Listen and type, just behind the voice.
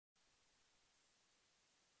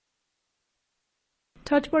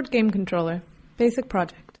Touchboard Game Controller, Basic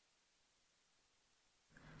Project.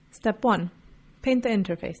 Step 1. Paint the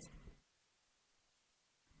interface.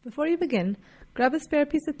 Before you begin, grab a spare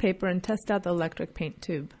piece of paper and test out the electric paint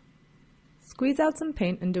tube. Squeeze out some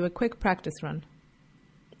paint and do a quick practice run.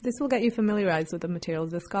 This will get you familiarized with the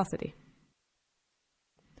material's viscosity.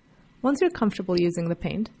 Once you're comfortable using the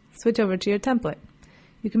paint, switch over to your template.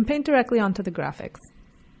 You can paint directly onto the graphics.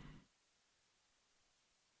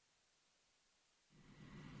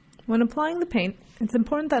 When applying the paint, it's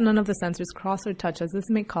important that none of the sensors cross or touch, as this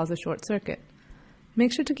may cause a short circuit.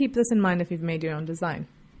 Make sure to keep this in mind if you've made your own design.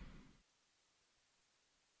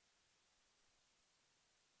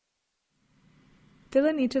 Fill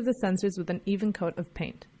in each of the sensors with an even coat of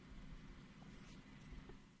paint.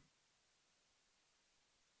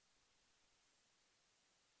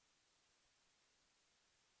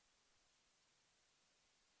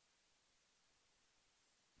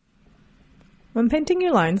 When painting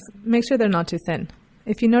your lines, make sure they're not too thin.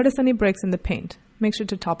 If you notice any breaks in the paint, make sure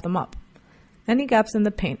to top them up. Any gaps in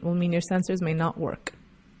the paint will mean your sensors may not work.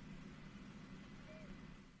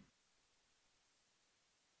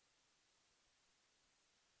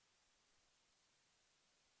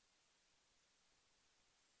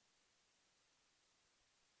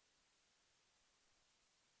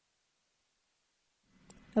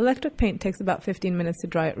 Electric paint takes about 15 minutes to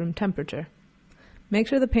dry at room temperature. Make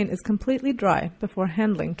sure the paint is completely dry before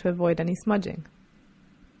handling to avoid any smudging.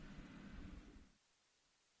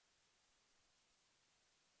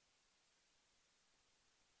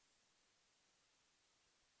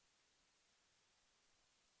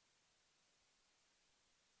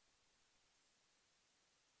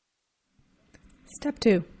 Step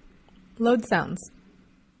 2. Load sounds.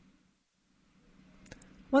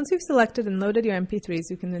 Once you've selected and loaded your MP3s,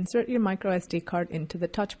 you can insert your microSD card into the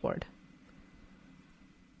touchboard.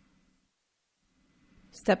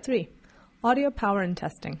 Step 3. Audio power and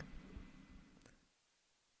testing.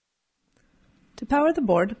 To power the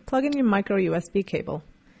board, plug in your micro USB cable.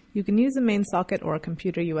 You can use a main socket or a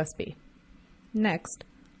computer USB. Next,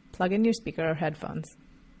 plug in your speaker or headphones.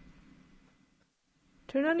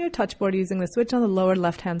 Turn on your touchboard using the switch on the lower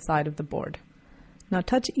left-hand side of the board. Now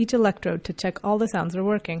touch each electrode to check all the sounds are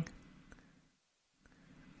working.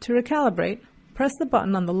 To recalibrate, press the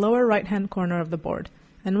button on the lower right-hand corner of the board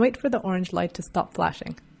and wait for the orange light to stop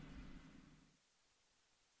flashing.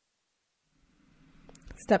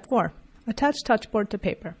 Step 4. Attach touchboard to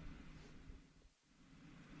paper.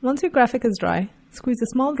 Once your graphic is dry, squeeze a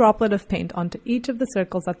small droplet of paint onto each of the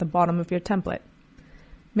circles at the bottom of your template.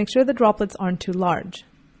 Make sure the droplets aren't too large,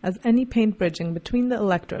 as any paint bridging between the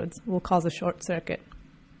electrodes will cause a short circuit.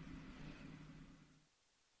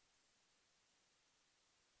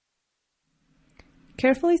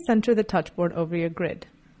 Carefully center the touchboard over your grid,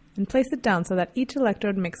 and place it down so that each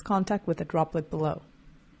electrode makes contact with the droplet below.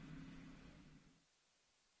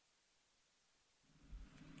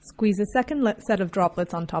 Squeeze a second set of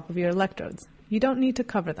droplets on top of your electrodes. You don't need to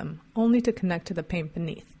cover them, only to connect to the paint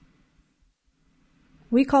beneath.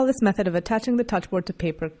 We call this method of attaching the touchboard to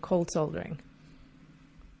paper cold soldering.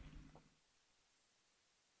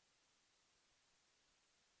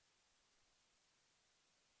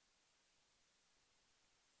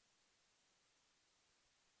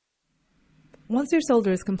 Once your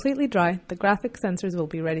solder is completely dry, the graphic sensors will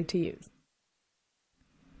be ready to use.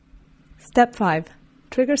 Step 5.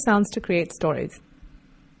 Trigger sounds to create stories.